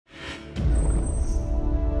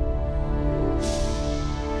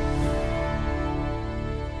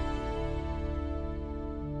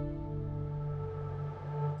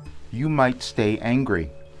you might stay angry.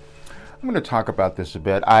 I'm going to talk about this a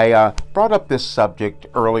bit. I brought up this subject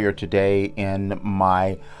earlier today in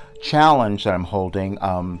my challenge that I'm holding,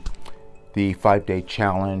 the 5-day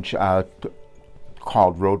challenge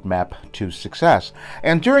called Roadmap to Success.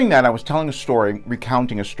 And during that, I was telling a story,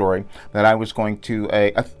 recounting a story that I was going to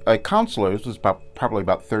a counselor. This was probably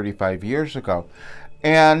about 35 years ago.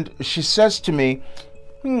 And she says to me,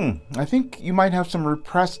 I think you might have some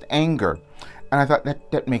repressed anger. And I thought,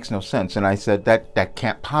 that makes no sense. And I said, that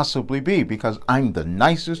can't possibly be, because I'm the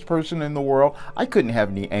nicest person in the world. I couldn't have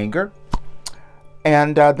any anger.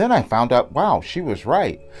 And then I found out, wow, she was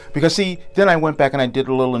right. Because see, then I went back and I did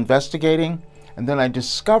a little investigating. And then I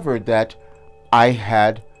discovered that I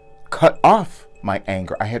had cut off my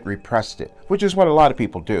anger. I had repressed it, which is what a lot of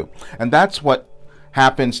people do. And that's what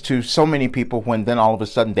happens to so many people when then all of a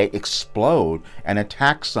sudden they explode and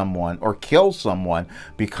attack someone or kill someone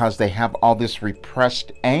because they have all this repressed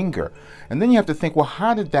anger. And then you have to think, well,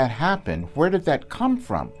 how did that happen? Where did that come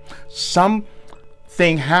from?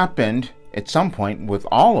 Something happened at some point with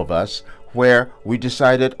all of us where we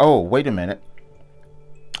decided, oh, wait a minute,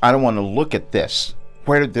 I don't want to look at this.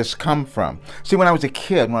 Where did this come from? See, when I was a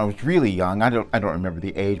kid, when I was really young, I don't remember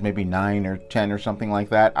the age, maybe 9 or 10 or something like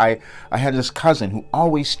that. I had this cousin who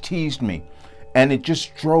always teased me, and it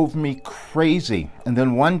just drove me crazy. And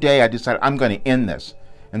then one day I decided I'm going to end this.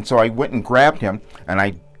 And so I went and grabbed him, and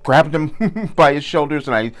I grabbed him by his shoulders,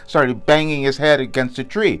 and I started banging his head against a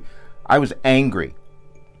tree. I was angry,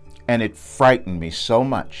 and it frightened me so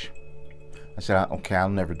much. I said, okay, I'll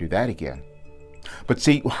never do that again. But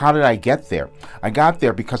see, how did I get there? I got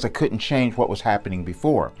there because I couldn't change what was happening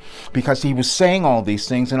before. Because he was saying all these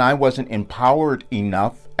things and I wasn't empowered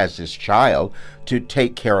enough as his child to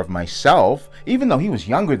take care of myself, even though he was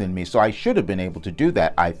younger than me. So I should have been able to do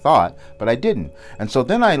that, I thought, but I didn't. And so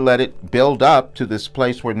then I let it build up to this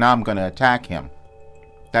place where now I'm going to attack him.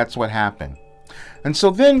 That's what happened. And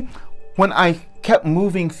so then when I kept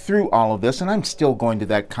moving through all of this, and I'm still going to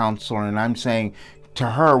that counselor and I'm saying to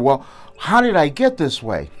her, well, how did I get this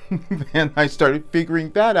way? And I started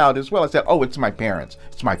figuring that out as well. I said, oh, it's my parents.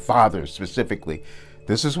 It's my father specifically.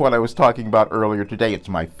 This is what I was talking about earlier today. It's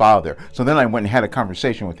my father. So then I went and had a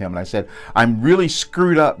conversation with him and I said, I'm really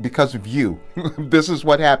screwed up because of you. This is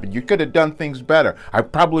what happened. You could have done things better. I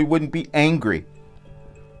probably wouldn't be angry.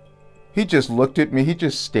 He just looked at me. He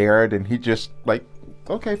just stared and he just like,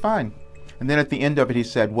 okay, fine. And then at the end of it, he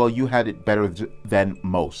said, well, you had it better than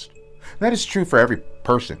most. That is true for every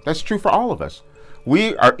person. That's true for all of us.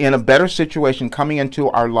 We are in a better situation coming into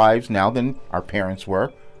our lives now than our parents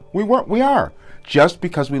were. We are. Just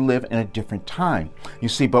because we live in a different time. You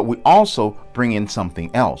see, but we also bring in something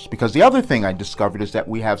else. Because the other thing I discovered is that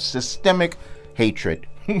we have systemic hatred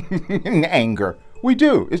and anger. We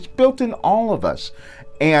do. It's built in all of us.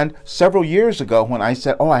 And several years ago when I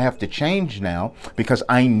said, oh, I have to change now because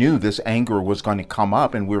I knew this anger was going to come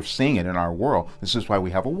up and we're seeing it in our world. This is why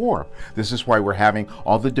we have a war. This is why we're having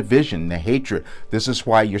all the division, the hatred. This is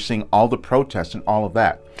why you're seeing all the protests and all of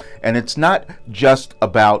that. And it's not just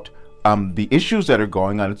about the issues that are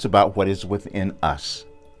going on. It's about what is within us.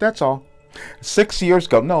 That's all. 6 years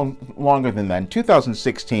ago, no, longer than that, in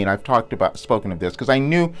 2016, I've spoken of this because I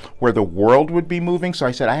knew where the world would be moving. So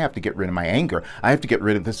I said, I have to get rid of my anger. I have to get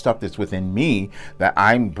rid of the stuff that's within me that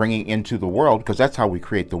I'm bringing into the world, because that's how we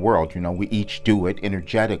create the world. You know, we each do it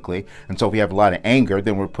energetically. And so if we have a lot of anger,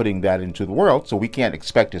 then we're putting that into the world. So we can't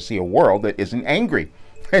expect to see a world that isn't angry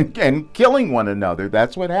and killing one another.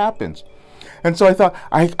 That's what happens. And so I thought,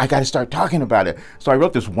 I got to start talking about it. So I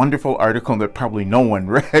wrote this wonderful article that probably no one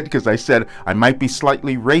read, because I said I might be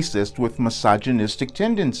slightly racist with misogynistic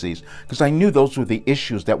tendencies, because I knew those were the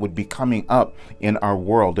issues that would be coming up in our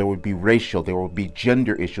world. There would be racial, there would be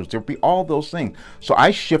gender issues, there would be all those things. So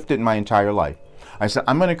I shifted my entire life. I said,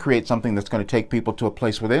 I'm going to create something that's going to take people to a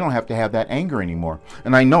place where they don't have to have that anger anymore.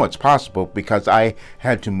 And I know it's possible because I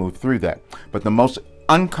had to move through that. But the most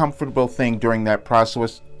uncomfortable thing during that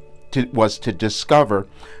process was to discover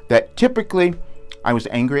that typically I was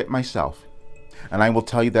angry at myself. And I will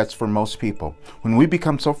tell you that's for most people. When we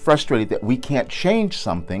become so frustrated that we can't change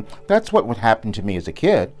something, that's what would happen to me as a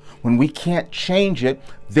kid. When we can't change it,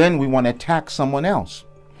 then we want to attack someone else.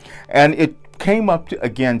 And it came up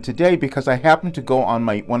again today because I happened to go on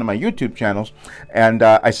one of my YouTube channels, and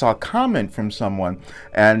I saw a comment from someone,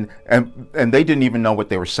 and they didn't even know what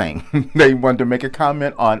they were saying. They wanted to make a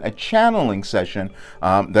comment on a channeling session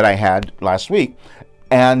that I had last week,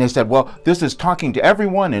 and they said, well, this is talking to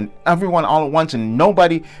everyone and everyone all at once and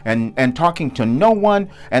nobody, and talking to no one,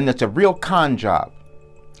 and it's a real con job.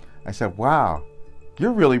 I said, wow,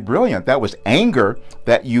 You're really brilliant. That was anger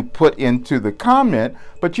that you put into the comment,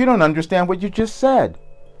 but you don't understand what you just said.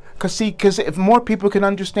 Because if more people could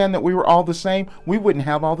understand that we were all the same, we wouldn't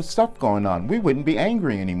have all the stuff going on. We wouldn't be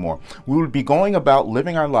angry anymore. We would be going about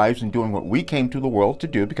living our lives and doing what we came to the world to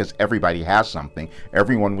do, because everybody has something.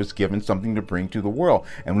 Everyone was given something to bring to the world.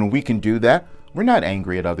 And when we can do that, we're not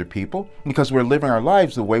angry at other people because we're living our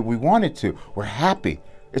lives the way we wanted to. We're happy.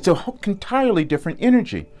 It's an entirely different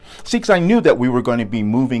energy. See, because I knew that we were going to be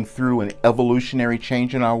moving through an evolutionary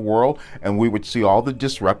change in our world, and we would see all the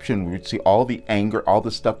disruption, we would see all the anger, all the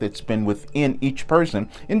stuff that's been within each person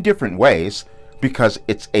in different ways, because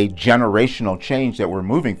it's a generational change that we're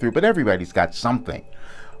moving through, but everybody's got something.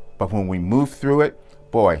 But when we move through it,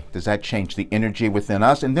 boy, does that change the energy within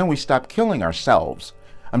us, and then we stop killing ourselves.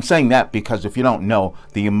 I'm saying that because if you don't know,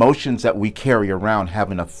 the emotions that we carry around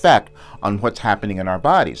have an effect on what's happening in our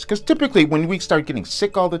bodies. Because typically when we start getting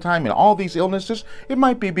sick all the time and all these illnesses, it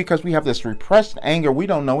might be because we have this repressed anger we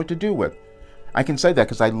don't know what to do with. I can say that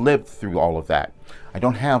because I lived through all of that. I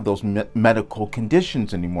don't have those medical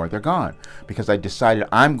conditions anymore. They're gone because I decided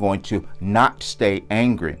I'm going to not stay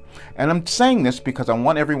angry. And I'm saying this because I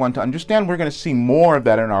want everyone to understand we're going to see more of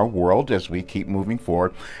that in our world as we keep moving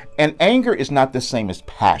forward. And anger is not the same as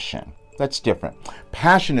passion. That's different.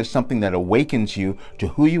 Passion is something that awakens you to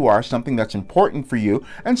who you are, something that's important for you.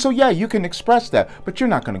 And so, yeah, you can express that, but you're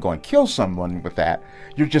not going to go and kill someone with that.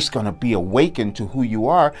 You're just going to be awakened to who you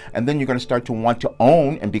are, and then you're going to start to want to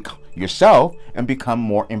own and become yourself and become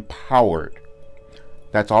more empowered.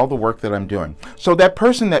 That's all the work that I'm doing. So that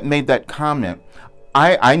person that made that comment,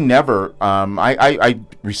 I never, I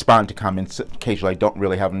respond to comments occasionally. I don't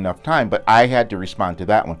really have enough time, but I had to respond to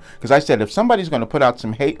that one because I said, if somebody's going to put out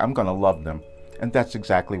some hate, I'm going to love them. And that's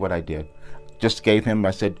exactly what I did. Just gave him,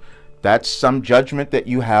 I said, that's some judgment that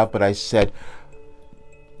you have, but I said,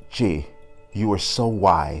 gee, you are so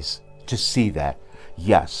wise to see that.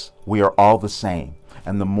 Yes, we are all the same.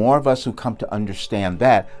 And the more of us who come to understand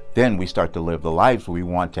that, then we start to live the lives we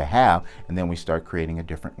want to have, and then we start creating a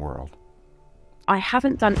different world. I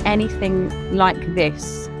haven't done anything like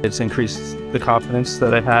this. It's increased the confidence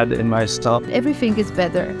that I had in myself. Everything is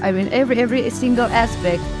better. I mean, every single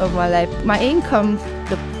aspect of my life. My income,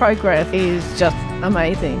 the progress is just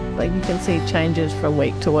amazing. Like you can see changes from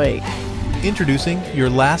week to week. Introducing your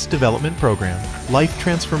last development program, Life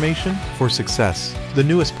Transformation for Success, the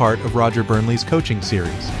newest part of Roger Burnley's coaching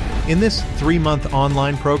series. In this 3-month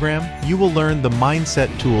online program, you will learn the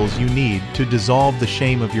mindset tools you need to dissolve the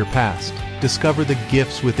shame of your past, discover the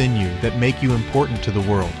gifts within you that make you important to the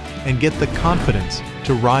world, and get the confidence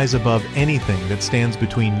to rise above anything that stands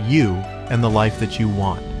between you and the life that you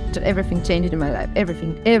want. Everything changed in my life.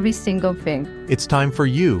 Everything. Every single thing. It's time for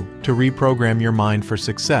you to reprogram your mind for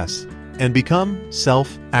success and become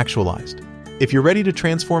self-actualized. If you're ready to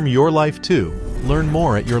transform your life too, learn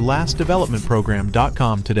more at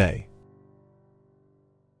yourlastdevelopmentprogram.com today.